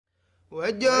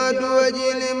وجاد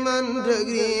وجه من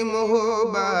تكريمه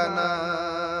بانا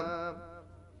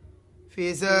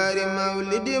في سار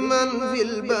مولد من في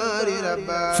البار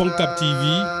ربانا فانكاب تي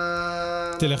في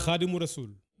تélé خادم رسول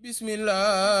بسم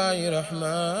الله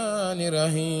الرحمن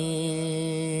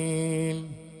الرحيم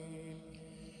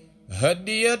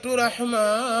هدية رحمة.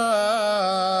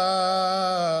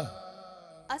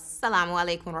 Assalamu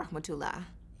alaikum rahmatullah.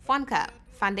 FunCup,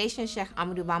 Foundation Sheikh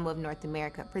Ahmadou Bamba of North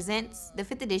America, presents the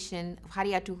 5th edition of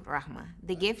Hadiyatou Rahma,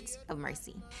 the gift of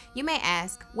mercy. You may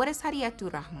ask, what is Hadiyatou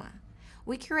Rahma?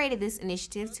 We curated this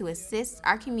initiative to assist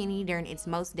our community during its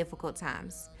most difficult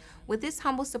times. With this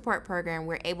humble support program,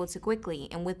 we're able to quickly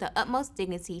and with the utmost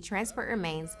dignity transport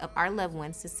remains of our loved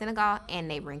ones to Senegal and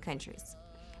neighboring countries.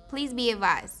 Please be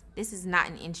advised, this is not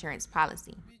an insurance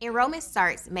policy. Enrollment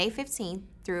starts May 15th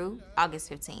through August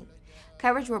 15th.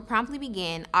 Coverage will promptly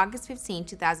begin August 15,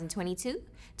 2022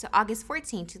 to August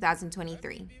 14,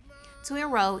 2023. To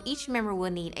enroll, each member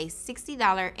will need a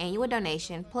 $60 annual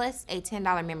donation plus a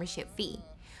 $10 membership fee,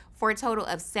 for a total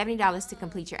of $70 to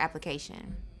complete your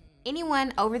application.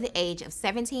 Anyone over the age of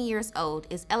 17 years old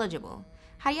is eligible.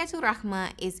 Hadiyatou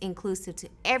Rahma is inclusive to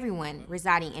everyone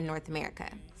residing in North America.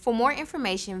 For more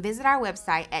information, visit our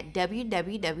website at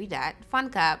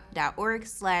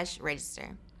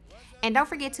www.funcap.org/register. And don't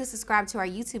forget to subscribe to our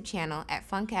YouTube channel at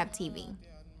FunCap TV.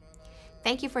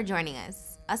 Thank you for joining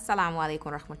us. Assalamu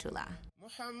alaikum rahmatullah.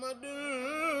 محمد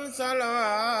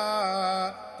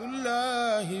صلوات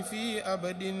الله في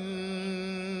أبد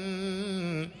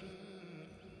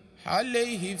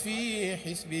عليه في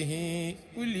حسبه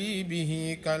كل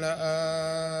به كلا